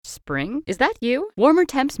spring? Is that you? Warmer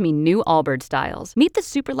temps mean new Allbirds styles. Meet the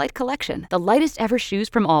Superlight Collection, the lightest ever shoes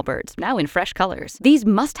from Allbirds, now in fresh colors. These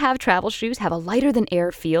must-have travel shoes have a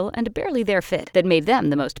lighter-than-air feel and a barely-there fit that made them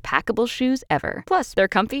the most packable shoes ever. Plus, they're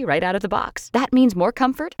comfy right out of the box. That means more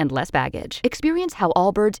comfort and less baggage. Experience how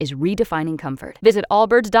Allbirds is redefining comfort. Visit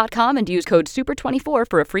allbirds.com and use code SUPER24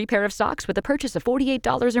 for a free pair of socks with a purchase of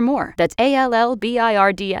 $48 or more. That's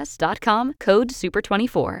ALLBIRDS.com, code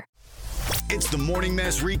SUPER24. It's the Morning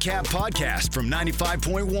Mess Recap Podcast from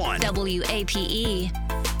 95.1 WAPE.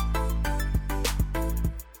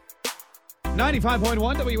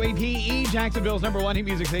 95.1 WAPE, Jacksonville's #1 hit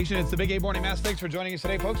music station. It's the Big A Morning Mess. Thanks for joining us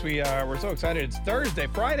today, folks. We're so excited. It's Thursday,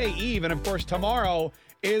 Friday Eve, and of course tomorrow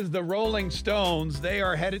is the Rolling Stones. They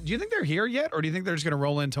are headed. Do you think they're here yet, or do you think they're just going to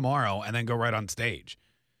roll in tomorrow and then go right on stage?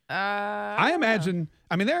 I imagine.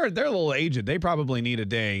 I mean, they're a little aged. They probably need a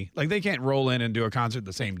day. Like, they can't roll in and do a concert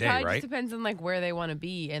the same day, Probably right? just depends on like where they want to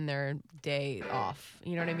be in their day off.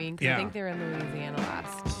 You know what I mean? Because Yeah. I think they were in Louisiana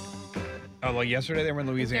last. Oh, like yesterday they were in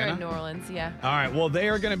Louisiana? They're in New Orleans, yeah. All right. Well, they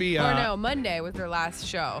are going to be. Or no, Monday was their last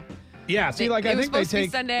show. Yeah. See, like, it I was think they supposed to be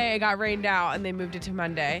take. Sunday. It got rained out, and they moved it to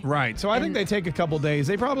Monday. Right. So I think they take a couple days.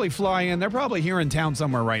 They probably fly in. They're probably here in town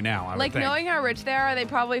somewhere right now. I would Like, think. knowing how rich they are, they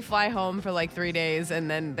probably fly home for like 3 days,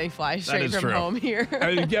 and then they fly straight is from true. home here.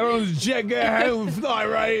 Everyone's checking home, fly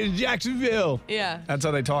right in Jacksonville. Yeah. That's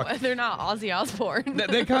how they talk. They're not Ozzy Osbourne.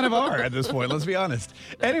 They kind of are at this point, let's be honest.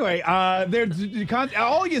 Anyway,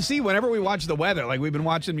 all you see whenever we watch the weather, like we've been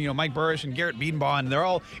watching, Mike Burrish and Garrett Beatenbaugh,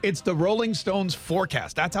 and it's the Rolling Stones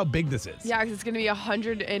forecast. That's how big this is. Yeah, because it's going to be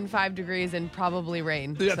 105 degrees and probably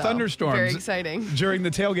rain. Yeah, so, thunderstorms. Very exciting. During the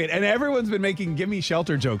tailgate. And everyone's been making Give Me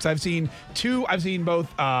Shelter jokes. I've seen both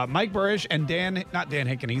Mike Burrish and not Dan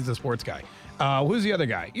Hicken, he's the sports guy. Who's the other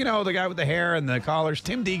guy? The guy with the hair and the collars,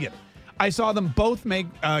 Tim Deegan. I saw them both make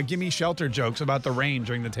Give Me Shelter jokes about the rain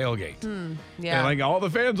during the tailgate. Yeah. They're like, all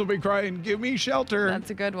the fans will be crying, give me shelter.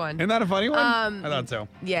 That's a good one. Isn't that a funny one? I thought so.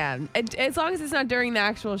 Yeah. As long as it's not during the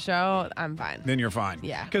actual show, I'm fine. Then you're fine.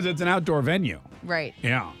 Yeah. Because it's an outdoor venue. Right.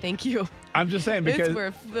 Yeah. Thank you. I'm just saying because... It's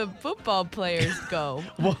where the football players go.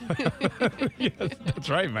 Well, yes, that's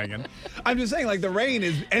right, Megan. I'm just saying, like, the rain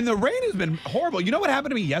has been horrible. You know what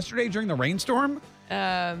happened to me yesterday during the rainstorm?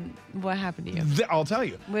 What happened to you? I'll tell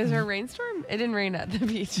you. Was there a rainstorm? It didn't rain at the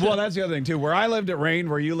beach. Well, that's the other thing, too. Where I lived, it rained.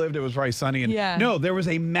 Where you lived, it was probably sunny. And Yeah. No, there was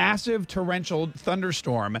a massive torrential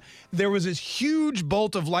thunderstorm. There was this huge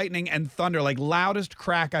bolt of lightning and thunder, like loudest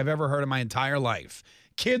crack I've ever heard in my entire life.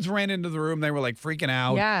 Kids ran into the room. They were like freaking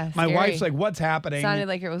out. Yeah, My scary. wife's like, what's happening? Sounded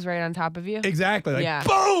like it was right on top of you. Exactly. Like, Yeah.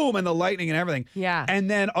 boom, and the lightning and everything. Yeah.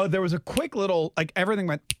 And then there was a quick little, like, everything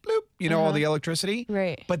went bloop, all the electricity.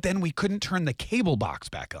 Right. But then we couldn't turn the cable box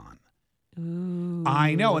back on. Ooh.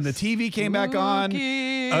 I know. And the TV came back on.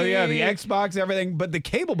 Oh, yeah, the Xbox, everything. But the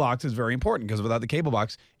cable box is very important because without the cable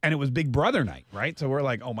box, and it was Big Brother night, right? So we're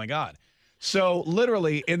like, oh, my God. So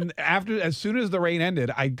literally, as soon as the rain ended,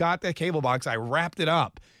 I got the cable box, I wrapped it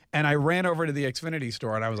up. And I ran over to the Xfinity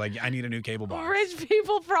store and I was like, I need a new cable box. Rich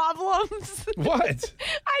people problems. What? I thought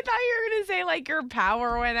you were going to say like your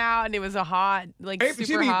power went out and it was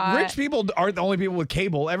super hot. Rich people aren't the only people with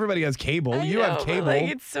cable. Everybody has cable. I You know, have but, cable. like,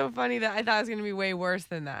 it's so funny that I thought it was going to be way worse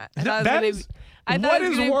than that. What is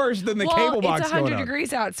worse than the cable box it's going 100 out?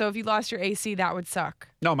 degrees out, so if you lost your AC, that would suck.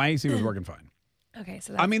 No, my AC was working fine. Okay,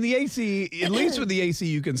 so I mean, the AC, at least with the AC,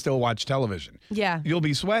 you can still watch television. Yeah. You'll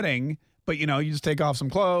be sweating, but, you just take off some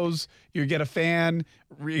clothes, you get a fan,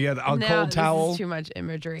 you get a cold towel. This is too much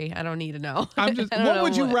imagery. I don't need to know. I'm just, what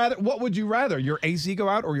would you rather, your AC go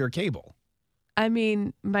out or your cable? I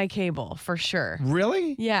mean, my cable, for sure.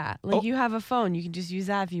 Really? Yeah. Like, you have a phone. You can just use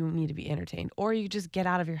that if you need to be entertained. Or you just get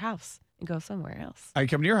out of your house and go somewhere else. I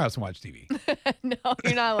come to your house and watch TV. No,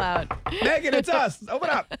 you're not allowed. Megan, it's us. Open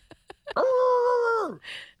up.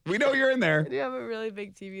 We know you're in there. I do have a really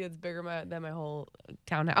big TV that's bigger than my whole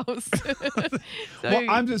townhouse. Well,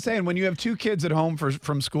 I'm just saying, when you have two kids at home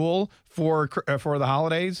from school for the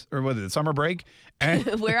holidays, or what is it, summer break, and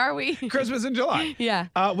where are we? Christmas in July. Yeah.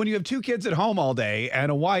 When you have two kids at home all day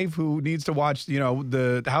and a wife who needs to watch,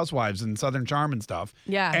 the Housewives and Southern Charm and stuff.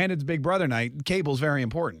 Yeah. And it's Big Brother night. Cable's very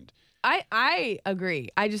important. I agree.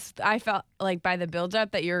 I felt like by the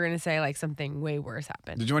buildup that you were going to say like something way worse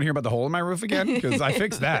happened. Did you want to hear about the hole in my roof again? Because I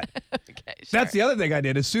fixed that. Okay, sure. That's the other thing I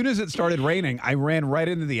did. As soon as it started raining, I ran right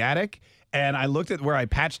into the attic and I looked at where I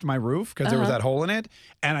patched my roof because there was that hole in it.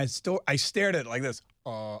 And I stared at it like this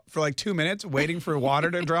for like 2 minutes, waiting for water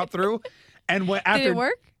to drop through. And after, Did it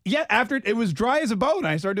work? Yeah, after it was dry as a bone,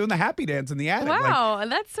 I started doing the happy dance in the attic. Wow,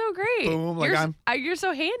 that's so great. Boom, like you're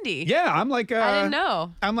so handy. Yeah, I'm like I didn't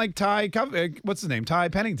know. I'm like what's his name? Ty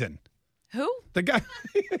Pennington. Who? The guy.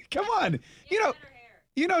 Come on.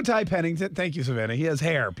 You know Ty Pennington. Thank you, Savannah. He has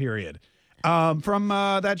hair. Period. From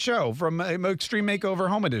that show, from Extreme Makeover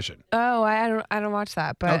Home Edition. Oh, I don't watch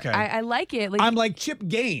that, but Okay. I like it. Like, I'm like Chip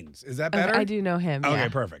Gaines. Is that better? I do know him. Okay, yeah.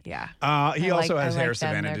 perfect. Yeah. He also has hair, them.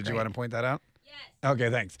 Savannah. They're Did you great. want to point that out? Yes. Okay,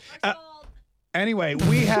 thanks. Anyway,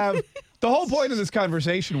 we have the whole point of this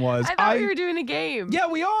conversation was I thought we were doing a game. Yeah,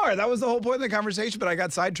 we are. That was the whole point of the conversation, but I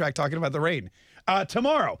got sidetracked talking about the rain.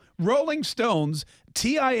 Tomorrow, Rolling Stones,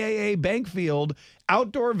 TIAA Bankfield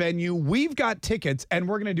outdoor venue. We've got tickets, and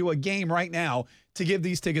we're going to do a game right now to give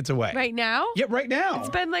these tickets away. Right now? Yeah, right now. It's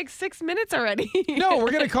been like 6 minutes already. No,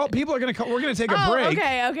 we're going to call. People are going to call. We're going to take a break.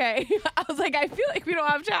 Okay. I was like, I feel like we don't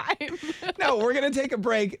have time. No, we're going to take a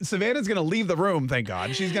break. Savannah's going to leave the room, thank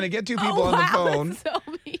God. She's going to get two people on the phone. That's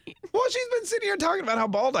so mean. Well, she's been sitting here talking about how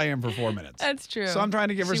bald I am for 4 minutes. That's true. So I'm trying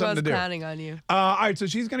to give her something to do. She was clowning on you. All right, so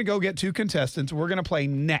she's going to go get two contestants. We're going to play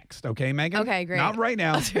next, okay, Megan? Okay, great. Not right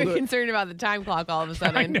now. I was very concerned about the time clock all of a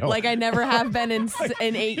sudden. know. Like I never have been in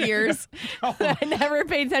 8 years. I never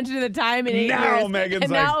paid attention to the time in 8 Now years. Megan's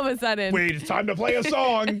and like, now all of a sudden. Wait, it's time to play a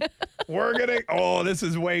song. We're going to... Oh, this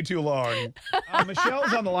is way too long.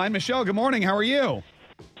 Michelle's on the line. Michelle, good morning. How are you?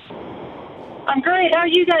 I'm great. How are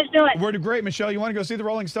you guys doing? We're great. Michelle, you want to go see the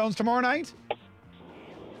Rolling Stones tomorrow night?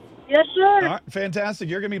 Yes, sir. All right, fantastic.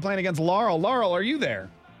 You're going to be playing against Laurel. Laurel, are you there?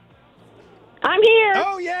 I'm here.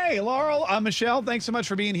 Oh, yay. Laurel, Michelle, thanks so much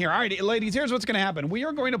for being here. All right, ladies, here's what's going to happen. We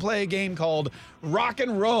are going to play a game called Rock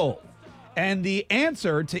and Roll. And the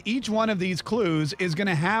answer to each one of these clues is going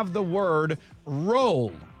to have the word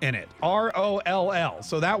roll in it. R-O-L-L.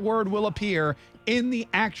 So that word will appear in the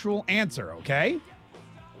actual answer, okay?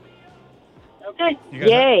 Okay. You guys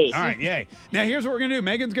Yay. All right, yay. Now, here's what we're going to do.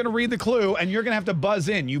 Megan's going to read the clue, and you're going to have to buzz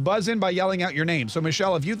in. You buzz in by yelling out your name. So,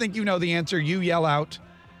 Michelle, if you think you know the answer, you yell out.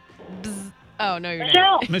 Oh, no, you're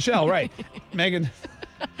Michelle. not. Michelle, right. Megan.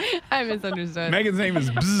 I misunderstood. Megan's name is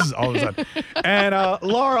Bzz all of a sudden. And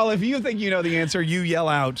Laurel, if you think you know the answer, you yell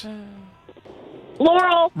out.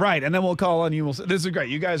 Laurel. Right, and then we'll call on you. This is great.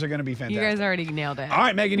 You guys are going to be fantastic. You guys already nailed it. All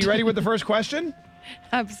right, Megan, you ready with the first question?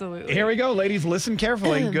 Absolutely. Here we go. Ladies, listen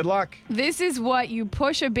carefully. Good luck. This is what you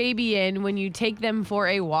push a baby in when you take them for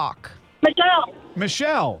a walk. Michelle.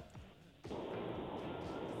 Michelle.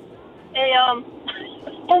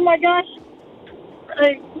 Oh my gosh.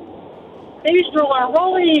 A baby stroller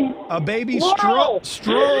rolling. A baby Laurel.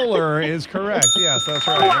 stroller is correct. Yes, that's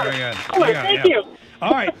right. Very good. Oh, You got it, thank yeah. you.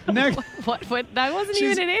 All right, next. What? That wasn't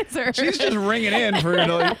She's- even an answer. She's just ringing in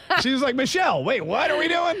for She's like, Michelle, wait, what are we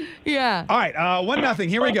doing? Yeah. All right, 1-0.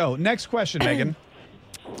 Here we go. Next question, Megan.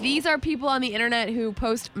 These are people on the internet who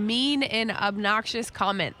post mean and obnoxious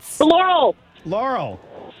comments. Laurel. Laurel.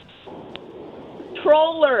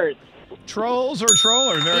 Trollers. Trolls or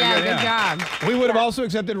troller? Very good. Good job. We would have also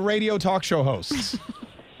accepted radio talk show hosts.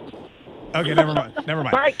 Okay, never mind.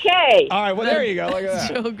 Mark K. All right, well, there you go. Look at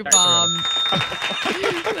that. Joke bomb.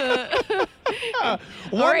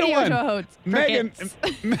 One to Radio one. show hosts. Megan, Crickets.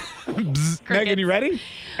 Bzz. Megan, you ready?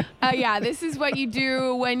 Yeah, this is what you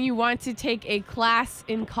do when you want to take a class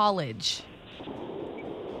in college.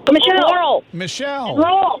 Michelle. Laurel. Michelle.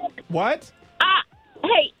 Roll. What?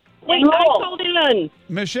 Hey. Wait, I called in.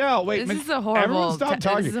 Michelle, wait. This is a Everyone horrible. stop This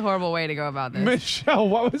talking. is a horrible way to go about this. Michelle,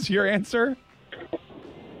 what was your answer?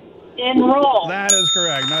 Enroll. That is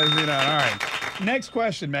correct. Nicely done. All right. Next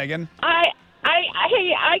question, Megan. I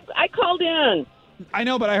called in. I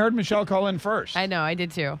know, but I heard Michelle call in first. I know, I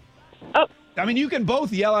did too. Oh, I mean, you can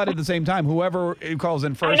both yell out at the same time. Whoever calls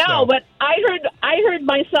in I first. know, though. but I heard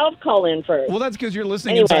myself call in first. Well, that's because you're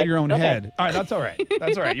listening Anyway, inside your own okay. head. All right, that's all right.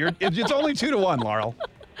 That's all right. It's only 2-1, Laurel.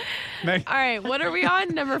 Meg- All right, what are we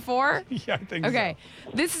on? Number 4? Yeah, I think Okay.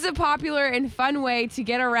 This is a popular and fun way to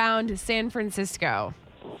get around San Francisco.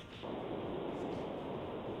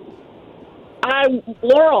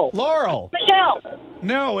 Laurel. so. Laurel. Michelle.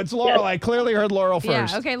 No, it's Laurel. Yes. I clearly heard Laurel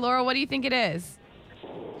first. Yeah, okay, Laura, what do you think it is?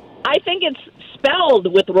 I think it's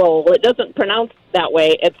spelled with roll. It doesn't pronounce that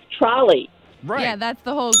way. It's trolley. Right. Yeah, that's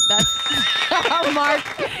the whole. That's Mark.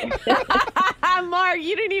 Mark,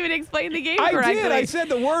 you didn't even explain the game I correctly. did. I said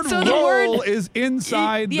the word So the roll word- is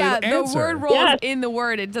inside Yeah, the answer. the word roll Yes. is in the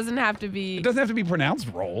word. It doesn't have to be. It doesn't have to be pronounced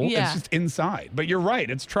roll. Yeah. It's just inside. But you're right.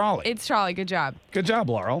 It's trolley. It's trolley. Good job. Good job,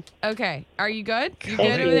 Laurel. Okay, are you good? You Thank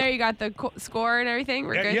good you. over there? You got the score and everything.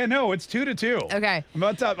 We're good. Yeah, no, it's 2-2. Okay.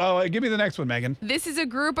 What's up? Oh, give me the next one, Megan. This is a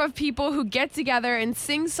group of people who get together and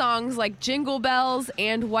sing songs like Jingle Bells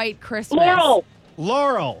and White Christmas. Laurel.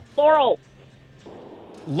 Laurel. Laurel.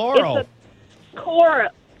 Laurel. It's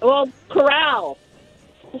corral.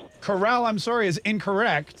 Corral, I'm sorry, is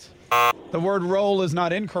incorrect. The word roll is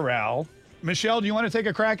not in corral. Michelle, do you want to take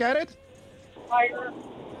a crack at it?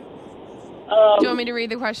 Do you want me to read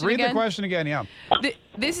the question Read again? the question again, yeah.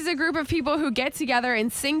 This is a group of people who get together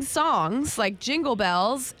and sing songs like Jingle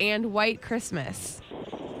Bells and White Christmas.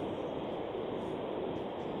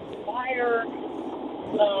 Fire.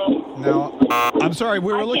 No, I'm sorry.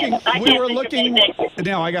 We were looking.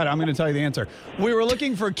 No, I got it. I'm going to tell you the answer. We were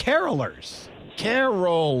looking for carolers.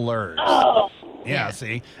 Carolers. Oh. Yeah,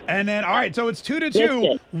 see? And then, all right, so it's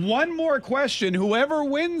 2-2. One more question. Whoever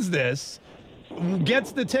wins this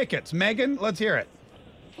gets the tickets. Megan, let's hear it.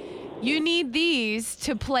 You need these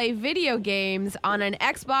to play video games on an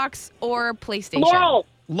Xbox or PlayStation.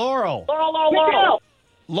 Laurel. Laurel.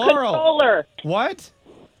 Controller. What?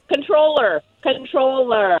 Controller.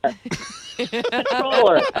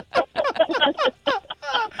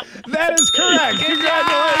 That is correct.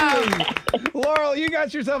 Congratulations. Laurel, you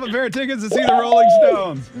got yourself a pair of tickets to see the Rolling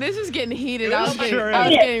Stones. This is getting heated. I was Sure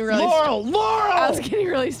getting really Laurel. I was getting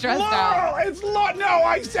really stressed out. Laurel, it's no,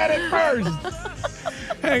 I said it first.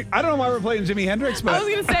 Hey, I don't know why we're playing Jimi Hendrix, but I was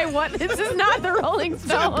going to say, what? This is not the Rolling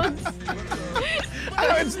Stones. I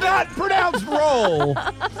know it's not pronounced roll,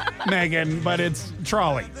 Megan, but it's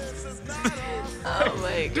trolley. Oh,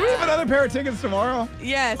 my God. Do we have another pair of tickets tomorrow?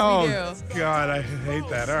 Yes, Oh, we do. God, I hate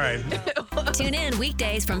that. All right. Tune in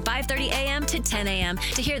weekdays from 5:30 a.m. to 10 a.m.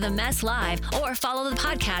 to hear the mess live or follow the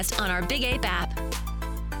podcast on our Big Ape app.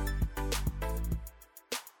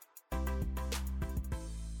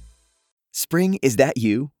 Spring, is that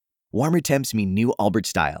you? Warmer temps mean new Allbirds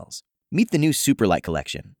styles. Meet the new Superlight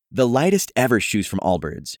collection, the lightest ever shoes from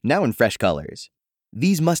Allbirds, now in fresh colors.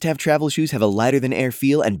 These must-have travel shoes have a lighter-than-air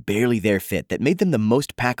feel and barely there fit that made them the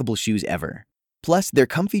most packable shoes ever. Plus, they're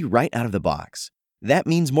comfy right out of the box. That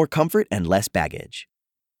means more comfort and less baggage.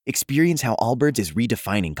 Experience how Allbirds is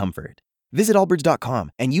redefining comfort. Visit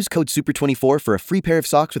allbirds.com and use code SUPER24 for a free pair of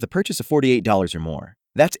socks with a purchase of $48 or more.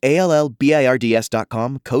 That's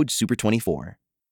ALLBIRDS.com, code SUPER24.